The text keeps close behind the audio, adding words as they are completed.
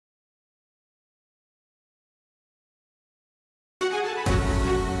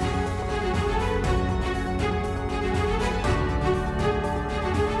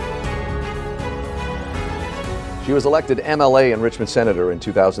She was elected MLA and Richmond Senator in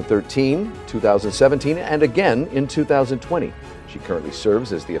 2013, 2017, and again in 2020. She currently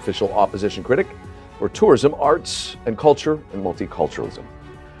serves as the official opposition critic for tourism, arts and culture, and multiculturalism.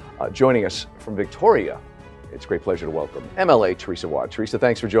 Joining us from Victoria, it's a great pleasure to welcome MLA Teresa Wat. Teresa,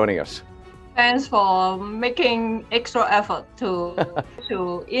 thanks for joining us. Thanks for making extra effort to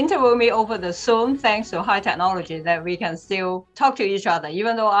interview me over the Zoom. Thanks to high technology that we can still talk to each other,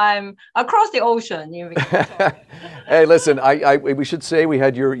 even though I'm across the ocean in Victoria. Hey, listen, we should say we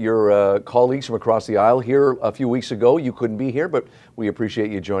had your colleagues from across the aisle here a few weeks ago. You couldn't be here, but we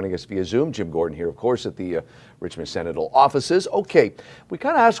appreciate you joining us via Zoom. Jim Gordon here, of course, at the Richmond Sentinel offices. Okay, we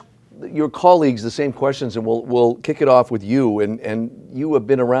kind of asked your colleagues the same questions, and we'll kick it off with you. And you have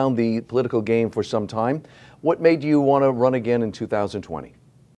been around the political game for some time. What made you want to run again in 2020?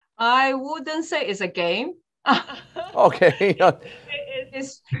 I wouldn't say it's a game. Okay.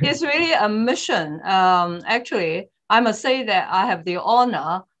 It's really a mission. Actually, I must say that I have the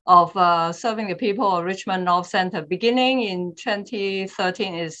honor of serving the people of Richmond North Centre. Beginning in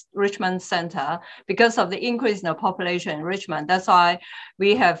 2013 is Richmond Centre because of the increase in the population in Richmond. That's why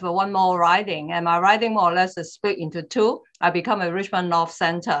we have one more riding, and my riding more or less is split into two. I become a Richmond North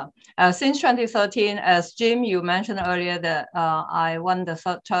Centre. Since 2013, as Jim, you mentioned earlier that I won the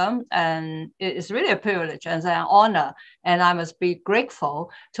third term, and it is really a privilege and an honor, and I must be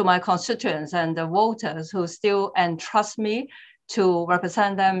grateful to my constituents and the voters who still entrust me to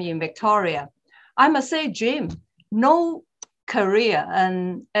represent them in Victoria. I must say, Jim, no career,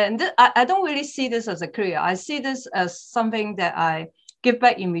 and I don't really see this as a career. I see this as something that I give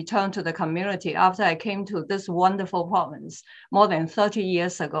back in return to the community after I came to this wonderful province more than 30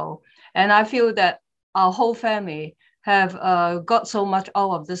 years ago. And I feel that our whole family have got so much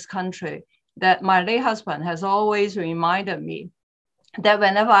out of this country that my late husband has always reminded me that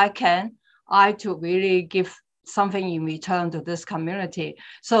whenever I can, I to really give something in return to this community.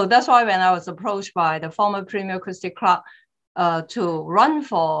 So that's why when I was approached by the former Premier Christy Clark to run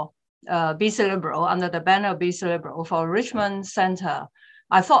for BC Liberal under the banner of BC Liberal for Richmond Centre,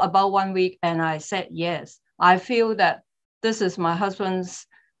 I thought about 1 week and I said yes. I feel that this is my husband's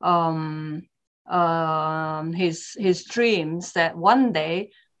his dreams, that one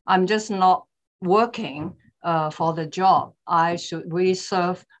day I'm just not working for the job. I should really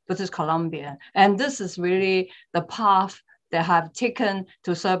serve British Columbia. And this is really the path that I've taken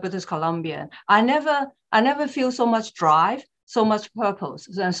to serve British Columbia. I never feel so much drive, so much purpose,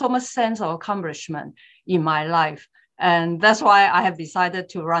 and so much sense of accomplishment in my life. And that's why I have decided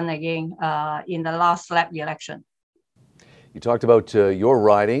to run again in the last slap election. You talked about your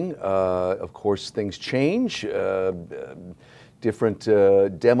riding. Of course, things change. Different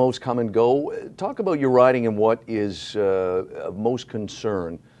demos come and go. Talk about your riding and what is of most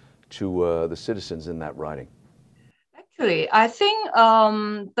concern to the citizens in that riding. Actually, I think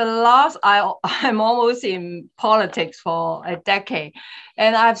I'm almost in politics for a decade,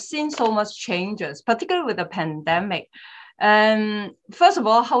 and I've seen so much changes, particularly with the pandemic. And first of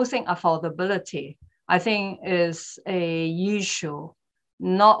all, housing affordability, I think, is a issue,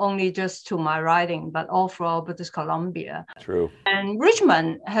 not only just to my riding, but all throughout British Columbia. True. And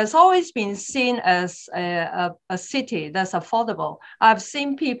Richmond has always been seen as a city that's affordable. I've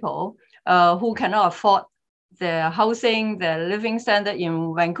seen people who cannot afford their housing, their living standard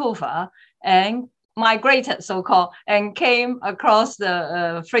in Vancouver, and migrated, so-called, and came across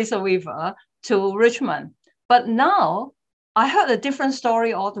the Fraser River to Richmond. But now I heard a different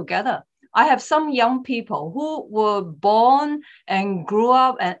story altogether. I have some young people who were born and grew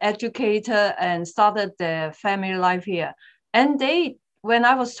up and educated and started their family life here. And when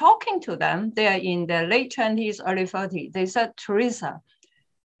I was talking to them, they are in their late 20s, early 30s. They said, Teresa,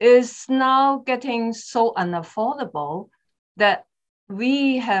 it's now getting so unaffordable that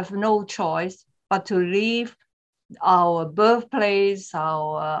we have no choice but to leave our birthplace,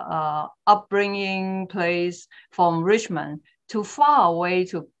 our upbringing place from Richmond to far away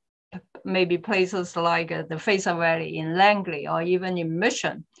to maybe places like the Fraser Valley in Langley or even in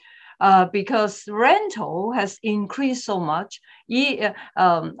Mission, because rental has increased so much.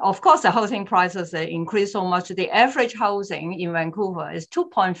 Of course, the housing prices have increased so much. The average housing in Vancouver is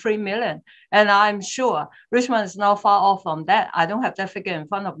 2.3 million. And I'm sure Richmond is not far off from that. I don't have that figure in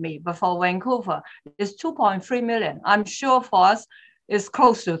front of me, but for Vancouver, it's 2.3 million. I'm sure for us, is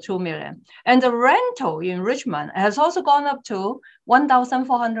close to 2 million. And the rental in Richmond has also gone up to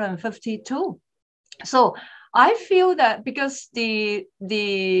 1,452. So I feel that because the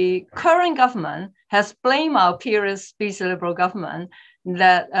current government has blamed our previous BC Liberal government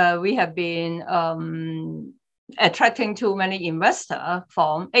that we have been attracting too many investors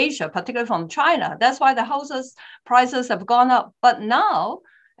from Asia, particularly from China. That's why the houses prices have gone up. But now,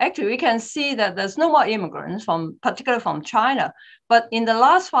 actually, we can see that there's no more immigrants particularly from China. But in the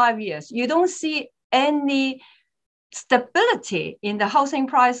last 5 years, you don't see any stability in the housing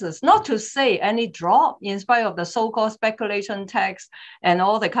prices, not to say any drop in spite of the so-called speculation tax and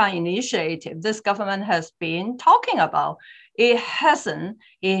all the kind of initiative this government has been talking about. It hasn't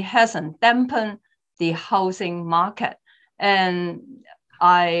dampened the housing market. And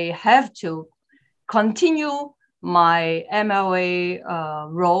I have to continue my MLA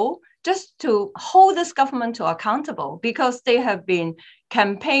role just to hold this government to accountable, because they have been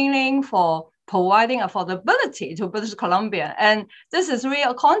campaigning for providing affordability to British Columbia. And this is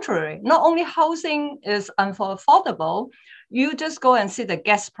really contrary. Not only housing is unaffordable, you just go and see the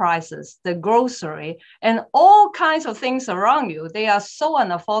gas prices, the grocery, and all kinds of things around you. They are so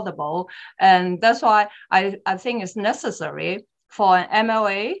unaffordable. And that's why I think it's necessary for an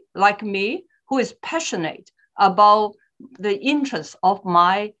MLA like me, who is passionate about the interests of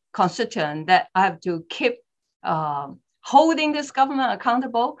my constituent, that I have to keep holding this government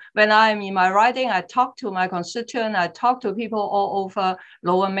accountable. When I'm in my riding, I talk to my constituent, I talk to people all over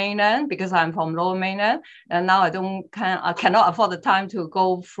Lower Mainland, because I'm from Lower Mainland, and now I cannot afford the time to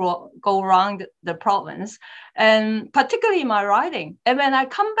go around the province, and particularly in my riding. And when I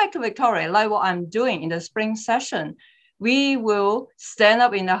come back to Victoria, like what I'm doing in the spring session, we will stand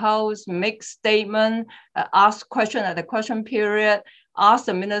up in the House, make statement, ask question at the question period, ask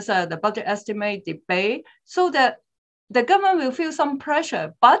the minister at the budget estimate debate, so that the government will feel some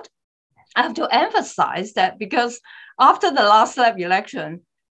pressure. But I have to emphasize that because after the last slap election,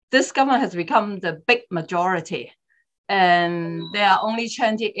 this government has become the big majority. And there are only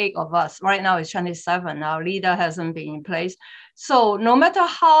 28 of us. Right now it's 27. Our leader hasn't been in place. So no matter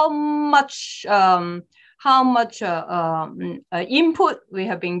how much input we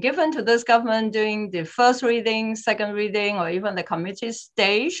have been given to this government during the first reading, second reading, or even the committee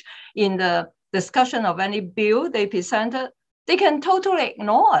stage in the discussion of any bill they presented, they can totally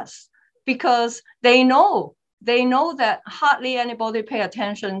ignore us, because they know that hardly anybody pay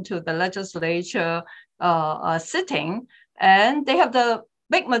attention to the legislature sitting, and they have the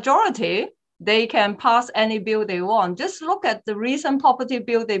big majority. They can pass any bill they want. Just look at the recent property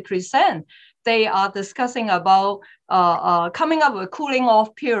bill they present. They are discussing about coming up with a cooling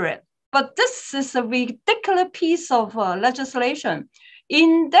off period. But this is a ridiculous piece of legislation.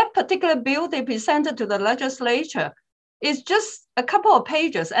 In that particular bill they presented to the legislature, it's just a couple of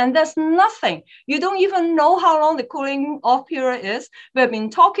pages, and there's nothing. You don't even know how long the cooling off period is. We've been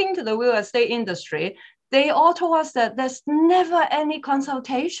talking to the real estate industry. They all told us that there's never any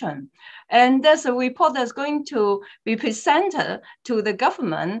consultation. And there's a report that's going to be presented to the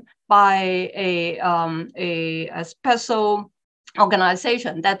government by a special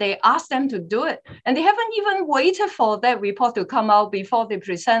organization that they asked them to do it. And they haven't even waited for that report to come out before they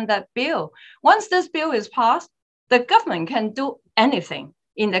present that bill. Once this bill is passed, the government can do anything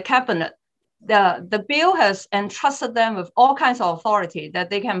in the cabinet. The bill has entrusted them with all kinds of authority that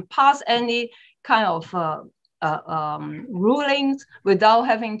they can pass any kind of rulings without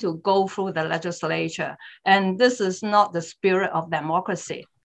having to go through the legislature. And this is not the spirit of democracy.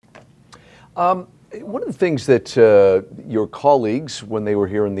 One of the things that your colleagues, when they were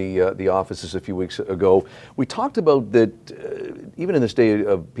here in the offices a few weeks ago, we talked about that even in this day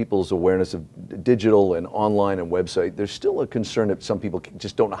of people's awareness of digital and online and website, there's still a concern that some people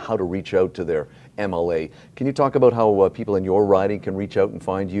just don't know how to reach out to their MLA. Can you talk about how people in your riding can reach out and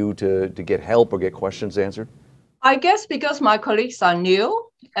find you to get help or get questions answered? I guess because my colleagues are new,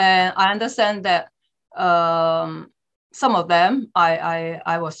 and I understand that some of them,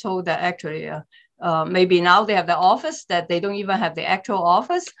 I was told that actually maybe now they have the office, that they don't even have the actual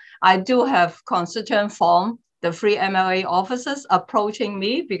office. I do have constituent from the free MLA offices approaching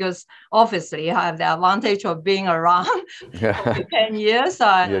me, because obviously I have the advantage of being around for 10 years.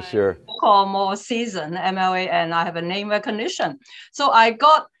 Yeah, sure. Call more seasoned MLA, and I have a name recognition. So I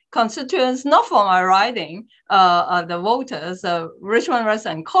got constituents, not from my riding, the voters, Richmond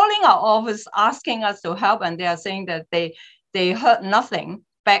residents, calling our office, asking us to help, and they are saying that they heard nothing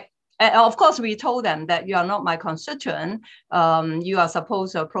back. And of course, we told them that you are not my constituent. You are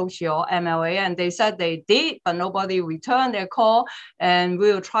supposed to approach your MLA, and they said they did, but nobody returned their call. And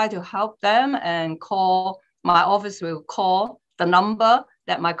we will try to help them, and my office will call the number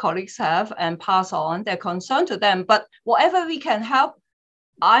that my colleagues have and pass on their concern to them. But whatever we can help,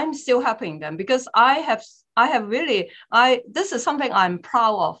 I'm still helping them, because this is something I'm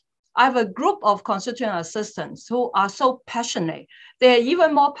proud of. I have a group of constituent assistants who are so passionate. They're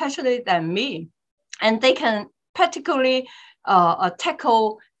even more passionate than me, and they can practically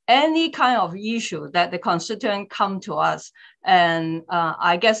tackle any kind of issue that the constituent come to us. And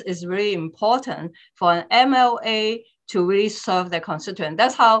I guess it's really important for an MLA to really serve the constituent.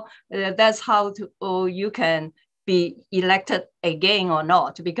 That's how you can be elected again or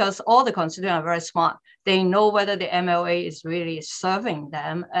not, because all the constituents are very smart. They know whether the MLA is really serving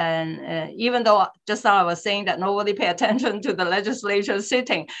them. And even though just now I was saying that nobody pay attention to the legislature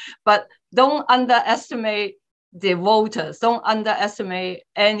sitting, but don't underestimate the voters, don't underestimate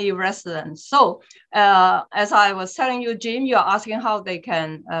any residents. So as I was telling you, Jim, you're asking how they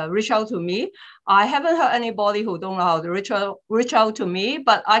can reach out to me. I haven't heard anybody who don't know how to reach out to me,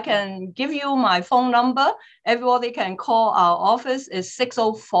 but I can give you my phone number. Everybody can call our office. It's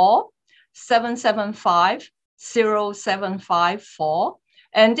 604-775-0754.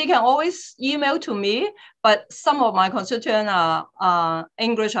 And they can always email to me, but some of my constituents are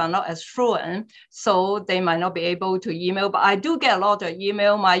English are not as fluent, so they might not be able to email, but I do get a lot of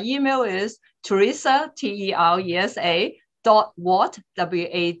email. My email is Teresa, Teresa, .Wat,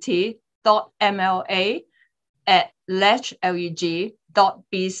 W-A-T, .MLA @leg.bc.ca.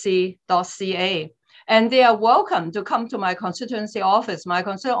 And they are welcome to come to my constituency office. My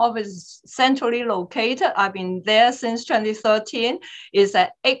constituency office is centrally located. I've been there since 2013. It's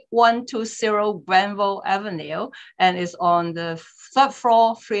at 8120 Granville Avenue, and it's on the third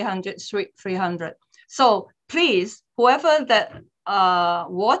floor, 300 Suite 300. So please, whoever that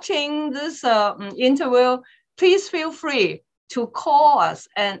watching this interview, please feel free to call us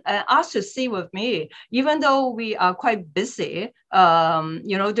and ask to see with me, even though we are quite busy,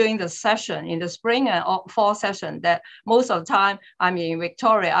 during the session in the spring and fall session, that most of the time I'm in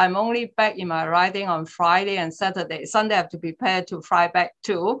Victoria. I'm only back in my riding on Friday and Saturday. Sunday I have to prepare to fly back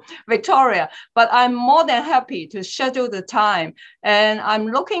to Victoria, but I'm more than happy to schedule the time. And I'm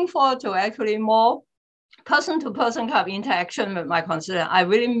looking forward to actually more person-to-person kind of interaction with my constituent. I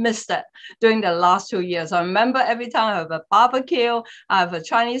really missed that during the last 2 years. I remember every time I have a barbecue, I have a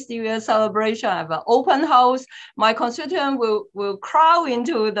Chinese New Year celebration, I have an open house, my constituent will crowd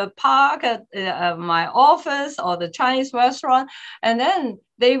into the park at my office or the Chinese restaurant, and then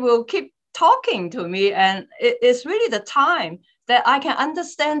they will keep talking to me. And it's really the time that I can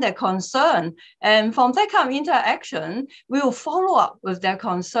understand their concern. And from that kind of interaction, we will follow up with their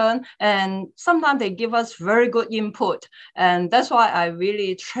concern. And sometimes they give us very good input. And that's why I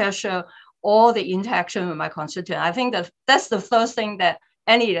really treasure all the interaction with my constituent. I think that that's the first thing that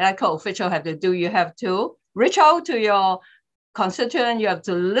any elected official have to do. You have to reach out to your constituent, you have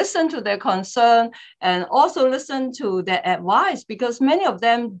to listen to their concern and also listen to their advice, because many of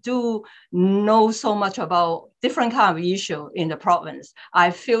them do know so much about different kind of issue in the province.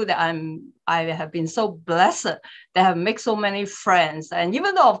 I feel that I have been so blessed that I have made so many friends. And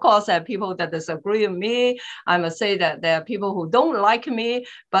even though, of course, there are people that disagree with me, I must say that there are people who don't like me,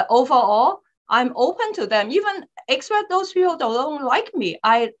 but overall, I'm open to them, even expect those people that don't like me.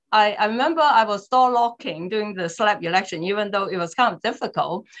 I remember I was door locking during the slap election, even though it was kind of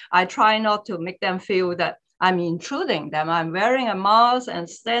difficult. I try not to make them feel that I'm intruding them. I'm wearing a mask and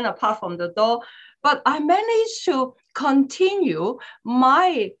stand apart from the door. But I managed to continue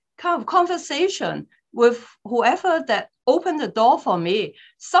my kind of conversation with whoever that opened the door for me.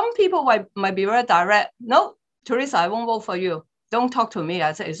 Some people might be very direct. No, Teresa, I won't vote for you. Don't talk to me.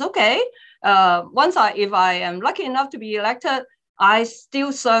 I say, it's okay. If I am lucky enough to be elected, I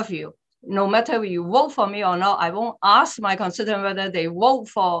still serve you. No matter if you vote for me or not, I won't ask my constituent whether they vote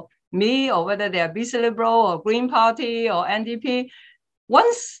for me or whether they are BC Liberal or Green Party or NDP.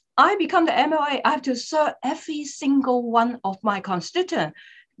 Once I become the MLA, I have to serve every single one of my constituents.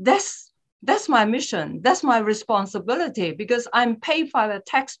 That's my mission. That's my responsibility, because I'm paid by the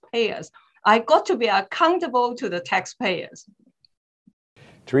taxpayers. I got to be accountable to the taxpayers.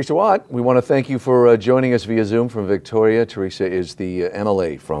 Teresa Wat, we want to thank you for joining us via Zoom from Victoria. Teresa is the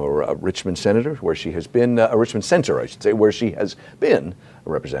MLA from Richmond Senator, where she has been, Richmond Centre, I should say, where she has been a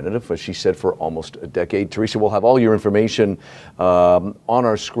representative, as she said, for almost a decade. Teresa, we'll have all your information on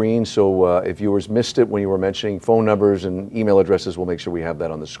our screen, so if viewers missed it when you were mentioning phone numbers and email addresses, we'll make sure we have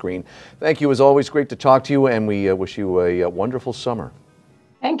that on the screen. Thank you, as always. Great to talk to you, and we wish you a wonderful summer.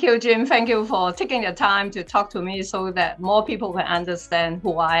 Thank you, Jim. Thank you for taking the time to talk to me so that more people can understand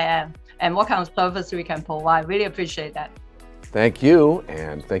who I am and what kind of service we can provide. Really appreciate that. Thank you,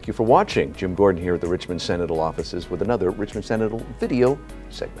 and thank you for watching. Jim Gordon here at the Richmond Sentinel offices with another Richmond Sentinel video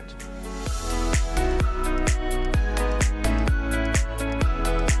segment.